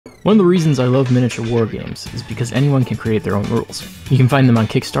One of the reasons I love miniature war games is because anyone can create their own rules. You can find them on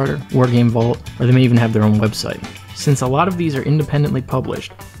Kickstarter, Wargame Vault, or they may even have their own website. Since a lot of these are independently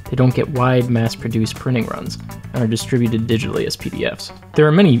published, they don't get wide mass-produced printing runs and are distributed digitally as PDFs. There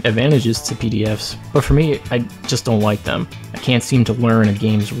are many advantages to PDFs, but for me, I just don't like them. I can't seem to learn a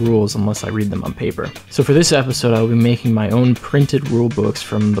game's rules unless I read them on paper. So for this episode, I will be making my own printed rule books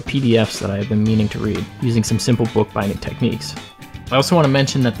from the PDFs that I have been meaning to read, using some simple bookbinding techniques. I also want to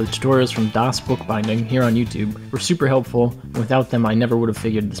mention that the tutorials from BOOKBINDIng here on YouTube were super helpful, and without them I never would have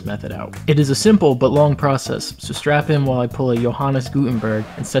figured this method out. It is a simple but long process, so strap in while I pull a Johannes Gutenberg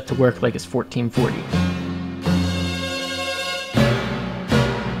and set to work like it's 1440.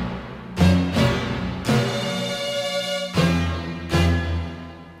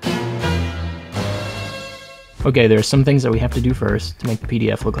 Okay, there are some things that we have to do first to make the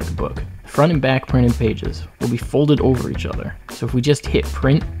PDF look like a book. The front and back printed pages will be folded over each other, so if we just hit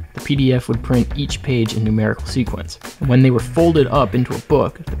print, the PDF would print each page in numerical sequence. And when they were folded up into a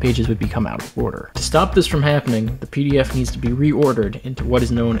book, the pages would become out of order. To stop this from happening, the PDF needs to be reordered into what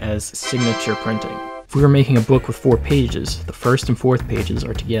is known as signature printing. If we were making a book with 4 pages, the first and fourth pages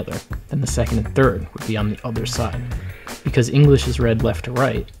are together, then the second and third would be on the other side. Because English is read left to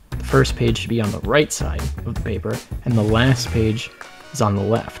right, the first page should be on the right side of the paper, and the last page is on the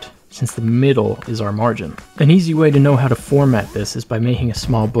left, since the middle is our margin. An easy way to know how to format this is by making a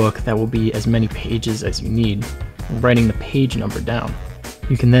small book that will be as many pages as you need, and writing the page number down.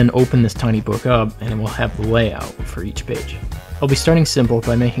 You can then open this tiny book up, and it will have the layout for each page. I'll be starting simple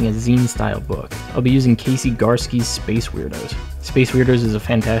by making a zine-style book. I'll be using Casey Garsky's Space Weirdos. Space Weirdos is a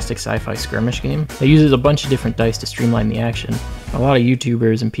fantastic sci-fi skirmish game that uses a bunch of different dice to streamline the action. A lot of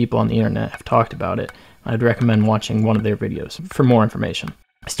YouTubers and people on the internet have talked about it. I'd recommend watching one of their videos for more information.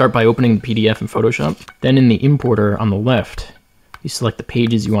 I start by opening the PDF in Photoshop. Then in the importer on the left, you select the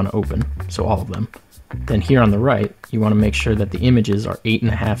pages you want to open, so all of them. Then here on the right, you want to make sure that the images are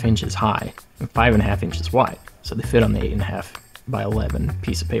 8.5 inches high and 5.5 inches wide, so they fit on the 8.5 by 11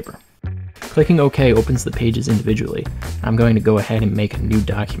 piece of paper. Clicking OK opens the pages individually. I'm going to go ahead and make a new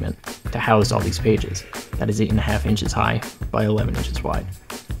document to house all these pages. That is 8.5 inches high by 11 inches wide.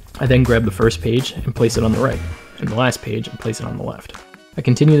 I then grab the first page and place it on the right, and the last page and place it on the left. I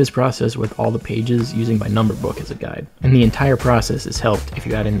continue this process with all the pages using my number book as a guide, and the entire process is helped if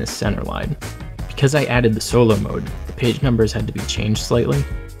you add in this center line. Because I added the solo mode, the page numbers had to be changed slightly.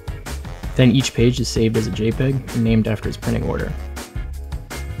 Then each page is saved as a JPEG and named after its printing order.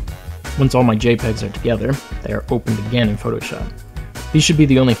 Once all my JPEGs are together, they are opened again in Photoshop. These should be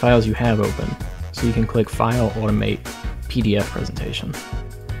the only files you have open, so you can click File, Automate, PDF Presentation.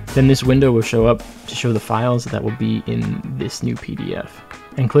 Then this window will show up to show the files that will be in this new PDF.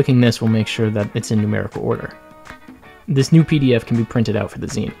 And clicking this will make sure that it's in numerical order. This new PDF can be printed out for the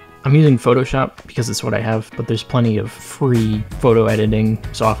zine. I'm using Photoshop because it's what I have, but there's plenty of free photo editing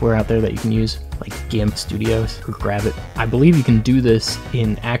software out there that you can use, like GIMP Studios. Grab it. I believe you can do this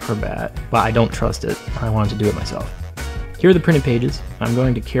in Acrobat, but I don't trust it. I wanted to do it myself. Here are the printed pages. I'm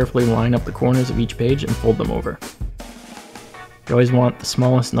going to carefully line up the corners of each page and fold them over. You always want the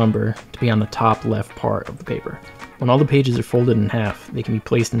smallest number to be on the top left part of the paper. When all the pages are folded in half, they can be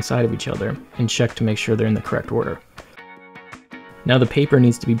placed inside of each other and checked to make sure they're in the correct order. Now the paper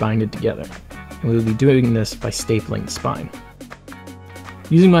needs to be binded together, and we will be doing this by stapling the spine.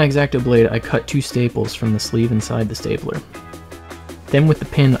 Using my X-Acto blade, I cut 2 staples from the sleeve inside the stapler. Then with the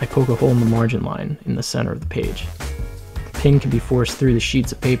pin, I poke a hole in the margin line in the center of the page. The pin can be forced through the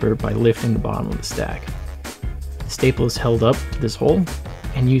sheets of paper by lifting the bottom of the stack. The staple is held up to this hole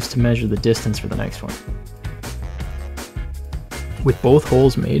and used to measure the distance for the next one. With both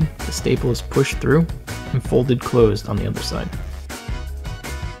holes made, the staple is pushed through and folded closed on the other side.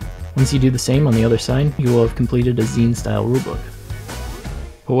 Once you do the same on the other side, you will have completed a zine-style rulebook.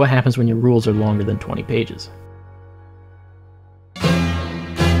 But what happens when your rules are longer than 20 pages?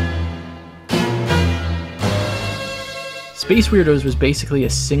 Space Weirdos was basically a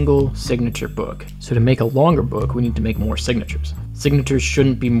single signature book, so to make a longer book we need to make more signatures. Signatures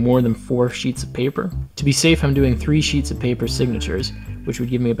shouldn't be more than 4 sheets of paper. To be safe, I'm doing 3 sheets of paper signatures, which would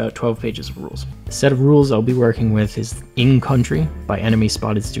give me about 12 pages of rules. The set of rules I'll be working with is In Country by Enemy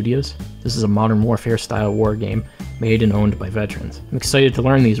Spotted Studios. This is a modern warfare style war game made and owned by veterans. I'm excited to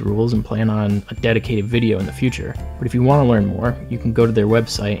learn these rules and plan on a dedicated video in the future, but if you want to learn more, you can go to their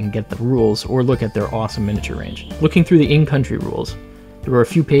website and get the rules or look at their awesome miniature range. Looking through the In Country rules, there were a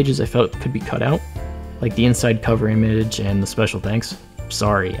few pages I felt could be cut out, like the inside cover image and the special thanks.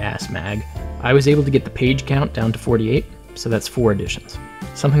 Sorry, ass mag. I was able to get the page count down to 48, so that's 4 additions.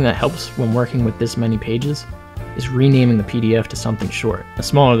 Something that helps when working with this many pages is renaming the PDF to something short. The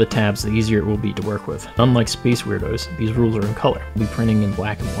smaller the tabs, the easier it will be to work with. Unlike Space Weirdos, these rules are in color. We'll be printing in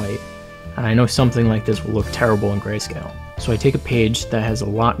black and white, and I know something like this will look terrible in grayscale. So I take a page that has a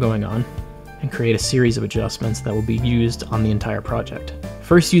lot going on and create a series of adjustments that will be used on the entire project.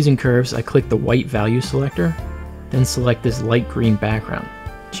 First, using curves, I click the white value selector, then select this light green background,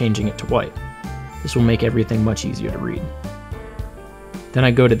 changing it to white. This will make everything much easier to read. Then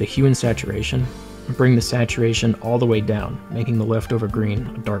I go to the hue and saturation, and bring the saturation all the way down, making the leftover green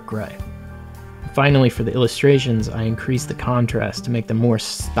a dark gray. And finally, for the illustrations, I increase the contrast to make them more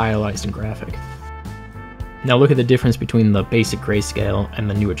stylized and graphic. Now look at the difference between the basic grayscale and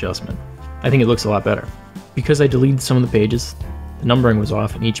the new adjustment. I think it looks a lot better. Because I deleted some of the pages, the numbering was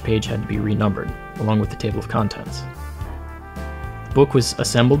off and each page had to be renumbered, along with the table of contents. The book was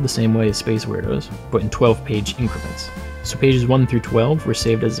assembled the same way as Space Weirdos, but in 12-page increments. So pages 1 through 12 were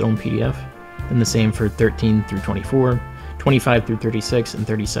saved as its own PDF, and the same for 13 through 24, 25 through 36, and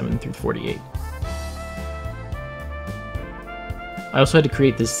 37 through 48. I also had to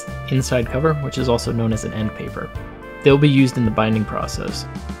create this inside cover, which is also known as an end paper. They'll be used in the binding process.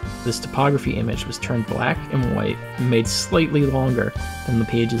 This typography image was turned black and white and made slightly longer than the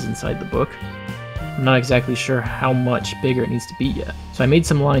pages inside the book. I'm not exactly sure how much bigger it needs to be yet, so I made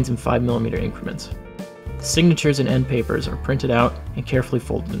some lines in 5mm increments. The signatures and end papers are printed out and carefully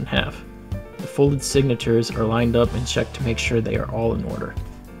folded in half. The folded signatures are lined up and checked to make sure they are all in order.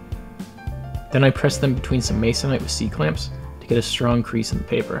 Then I press them between some masonite with C-clamps to get a strong crease in the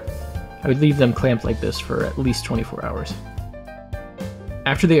paper. I would leave them clamped like this for at least 24 hours.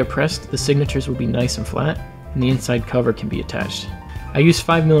 After they are pressed, the signatures will be nice and flat, and the inside cover can be attached. I use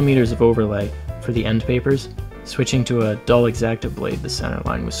 5mm of overlay for the end papers, switching to a dull X-Acto blade. The center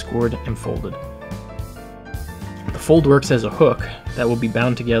line was scored and folded. The fold works as a hook that will be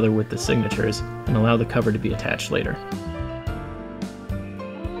bound together with the signatures and allow the cover to be attached later.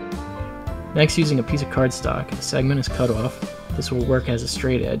 Next, using a piece of cardstock, a segment is cut off. This will work as a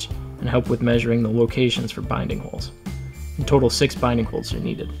straight edge and help with measuring the locations for binding holes. In total, 6 binding holes are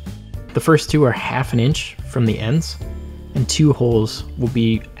needed. The first 2 are 1/2 inch from the ends, and 2 holes will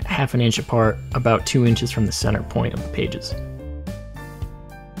be 1/2 inch apart, about 2 inches from the center point of the pages.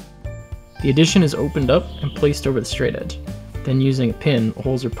 The addition is opened up and placed over the straight edge. Then, using a pin,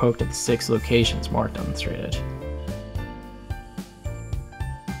 holes are poked at the 6 locations marked on the straight edge.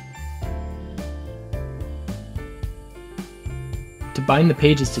 To bind the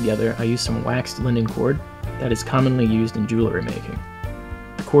pages together, I used some waxed linen cord that is commonly used in jewelry making.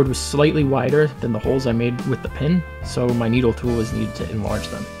 The cord was slightly wider than the holes I made with the pin, so my needle tool was needed to enlarge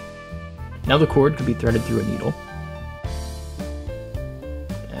them. Now the cord could be threaded through a needle.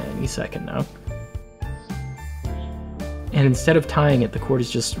 Any second now. And instead of tying it, the cord is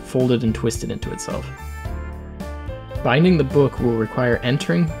just folded and twisted into itself. Binding the book will require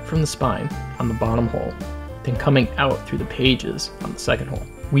entering from the spine on the bottom hole, then coming out through the pages on the second hole,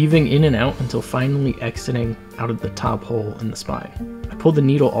 weaving in and out until finally exiting out of the top hole in the spine. I pull the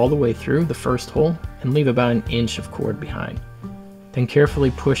needle all the way through the first hole and leave about 1 inch of cord behind. Then carefully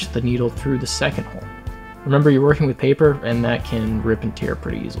push the needle through the second hole. Remember, you're working with paper and that can rip and tear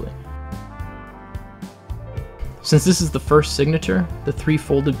pretty easily. Since this is the first signature, the 3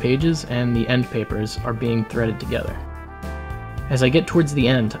 folded pages and the end papers are being threaded together. As I get towards the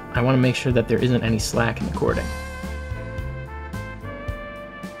end, I want to make sure that there isn't any slack in the cording.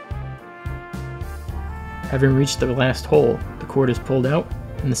 Having reached the last hole, the cord is pulled out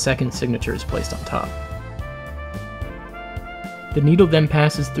and the second signature is placed on top. The needle then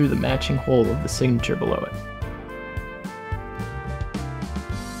passes through the matching hole of the signature below it.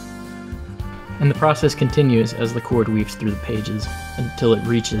 And the process continues as the cord weaves through the pages until it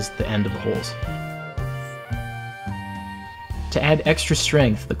reaches the end of the holes. To add extra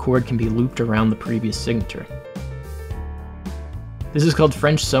strength, the cord can be looped around the previous signature. This is called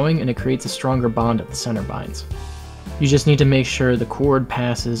French sewing, and it creates a stronger bond at the center binds. You just need to make sure the cord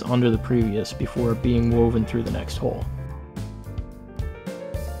passes under the previous before being woven through the next hole.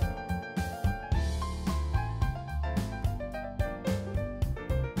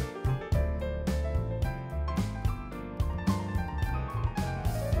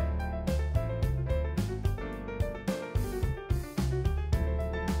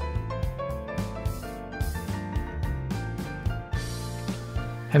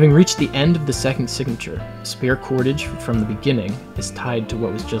 Having reached the end of the second signature, spare cordage from the beginning is tied to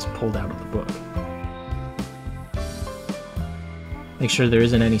what was just pulled out of the book. Make sure there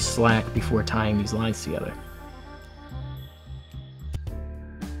isn't any slack before tying these lines together.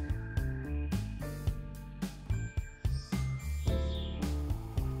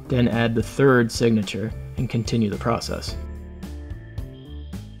 Then add the third signature and continue the process.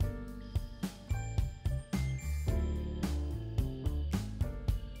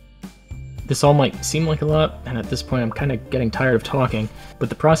 This all might seem like a lot, and at this point I'm kind of getting tired of talking, but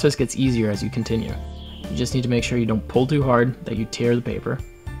the process gets easier as you continue. You just need to make sure you don't pull too hard, that you tear the paper,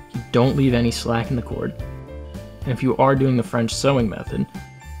 you don't leave any slack in the cord, and if you are doing the French sewing method,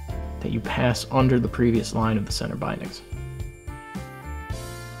 that you pass under the previous line of the center bindings.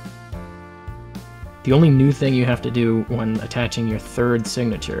 The only new thing you have to do when attaching your third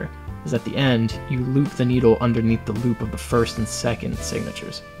signature is at the end, you loop the needle underneath the loop of the first and second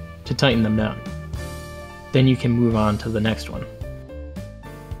signatures to tighten them down. Then you can move on to the next one.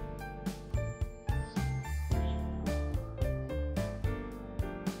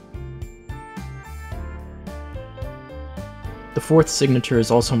 The fourth signature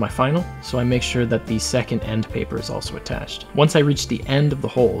is also my final, so I make sure that the second end paper is also attached. Once I reach the end of the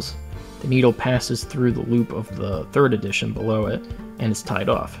holes, the needle passes through the loop of the third edition below it and is tied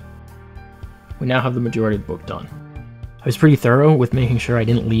off. We now have the majority of the book done. I was pretty thorough with making sure I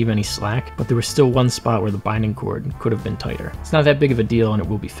didn't leave any slack, but there was still one spot where the binding cord could have been tighter. It's not that big of a deal and it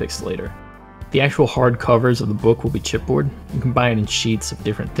will be fixed later. The actual hard covers of the book will be chipboard. You can buy it in sheets of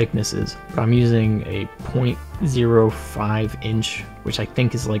different thicknesses, but I'm using a 0.05 inch, which I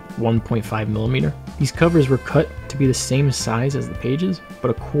think is like 1.5 millimeter. These covers were cut to be the same size as the pages,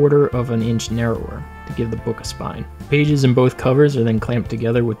 but 1/4 of an inch narrower to give the book a spine. The pages in both covers are then clamped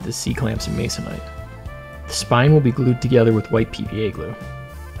together with the C-clamps and masonite. The spine will be glued together with white PVA glue.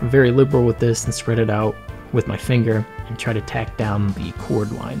 I'm very liberal with this and spread it out with my finger and try to tack down the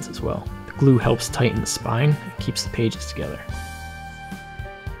cord lines as well. The glue helps tighten the spine and keeps the pages together.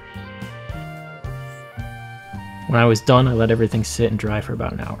 When I was done, I let everything sit and dry for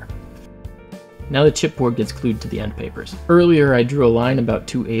about an hour. Now the chipboard gets glued to the end papers. Earlier I drew a line about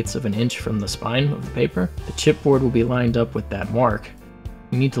 2/8 of an inch from the spine of the paper. The chipboard will be lined up with that mark.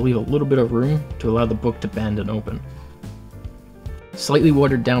 You need to leave a little bit of room to allow the book to bend and open. Slightly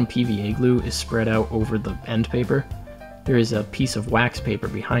watered down PVA glue is spread out over the end paper. There is a piece of wax paper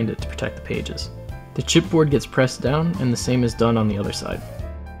behind it to protect the pages. The chipboard gets pressed down and the same is done on the other side.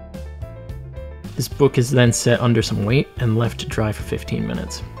 This book is then set under some weight and left to dry for 15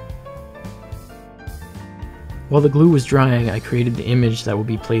 minutes. While the glue was drying, I created the image that will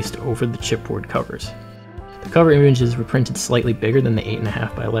be placed over the chipboard covers. The cover images were printed slightly bigger than the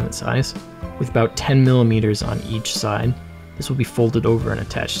 8.5 by 11 size, with about 10 millimeters on each side. This will be folded over and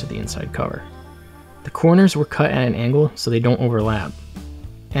attached to the inside cover. The corners were cut at an angle so they don't overlap,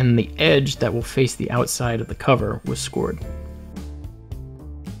 and the edge that will face the outside of the cover was scored.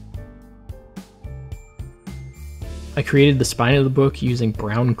 I created the spine of the book using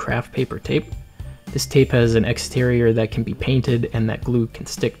brown craft paper tape. This tape has an exterior that can be painted and that glue can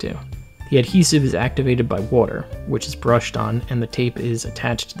stick to. The adhesive is activated by water, which is brushed on, and the tape is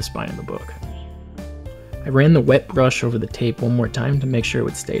attached to the spine of the book. I ran the wet brush over the tape one more time to make sure it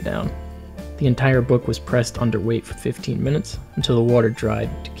would stay down. The entire book was pressed under weight for 15 minutes until the water dried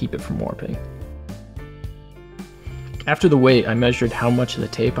to keep it from warping. After the weight, I measured how much of the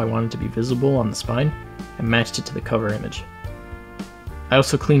tape I wanted to be visible on the spine and matched it to the cover image. I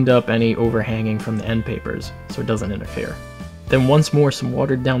also cleaned up any overhanging from the end papers so it doesn't interfere. Then once more, some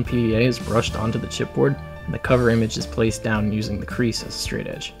watered down PVA is brushed onto the chipboard and the cover image is placed down using the crease as a straight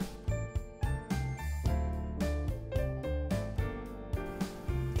edge.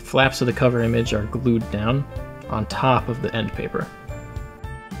 The flaps of the cover image are glued down on top of the end paper.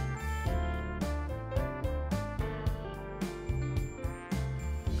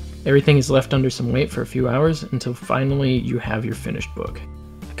 Everything is left under some weight for a few hours until finally you have your finished book.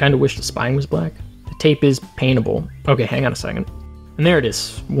 I kinda wish the spine was black. The tape is paintable. Okay, hang on a second. And there it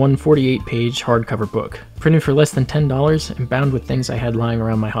is, one 48-page hardcover book, printed for less than $10 and bound with things I had lying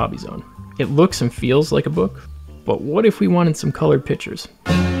around my hobby zone. It looks and feels like a book, but what if we wanted some colored pictures?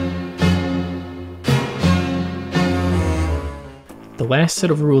 The last set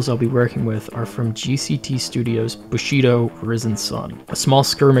of rules I'll be working with are from GCT Studios' Bushido Risen Sun, a small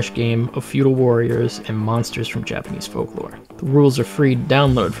skirmish game of feudal warriors and monsters from Japanese folklore. The rules are free to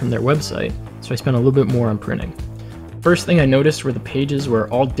download from their website, so I spent a little bit more on printing. First thing I noticed were the pages were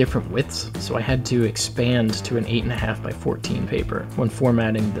all different widths, so I had to expand to an 8.5 by 14 paper when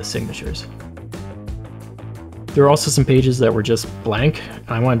formatting the signatures. There were also some pages that were just blank,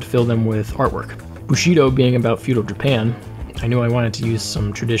 and I wanted to fill them with artwork. Bushido being about feudal Japan, I knew I wanted to use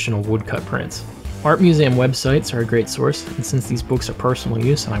some traditional woodcut prints. Art museum websites are a great source, and since these books are personal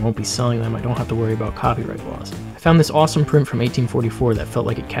use and I won't be selling them, I don't have to worry about copyright laws. I found this awesome print from 1844 that felt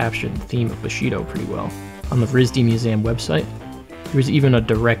like it captured the theme of Bushido pretty well. On the RISD Museum website, there was even a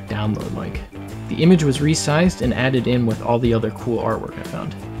direct download link. The image was resized and added in with all the other cool artwork I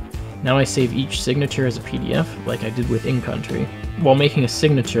found. Now I save each signature as a PDF, like I did with In Country, while making a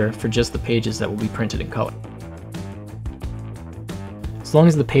signature for just the pages that will be printed in color. As long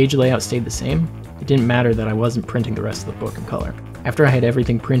as the page layout stayed the same, it didn't matter that I wasn't printing the rest of the book in color. After I had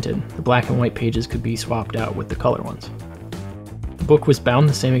everything printed, the black and white pages could be swapped out with the color ones. The book was bound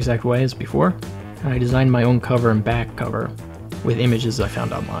the same exact way as before, and I designed my own cover and back cover with images I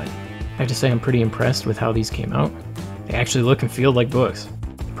found online. I have to say I'm pretty impressed with how these came out. They actually look and feel like books.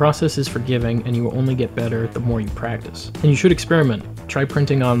 The process is forgiving, and you will only get better the more you practice. And you should experiment. Try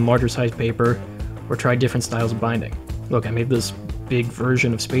printing on larger size paper, or try different styles of binding. Look, I made this big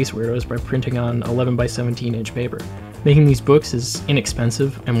version of Space Weirdos by printing on 11 by 17 inch paper. Making these books is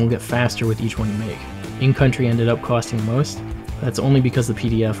inexpensive and will get faster with each one you make. In Country ended up costing the most, but that's only because the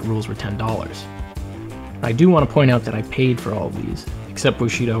PDF rules were $10. I do want to point out that I paid for all of these, except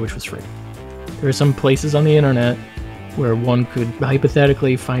Bushido, which was free. There are some places on the internet where one could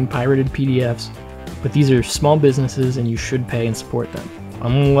hypothetically find pirated PDFs, but these are small businesses and you should pay and support them.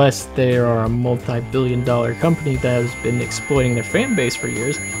 Unless they are a multi-billion-dollar company that has been exploiting their fan base for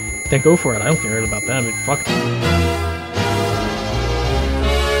years, then go for it. I don't care about them. Fuck them.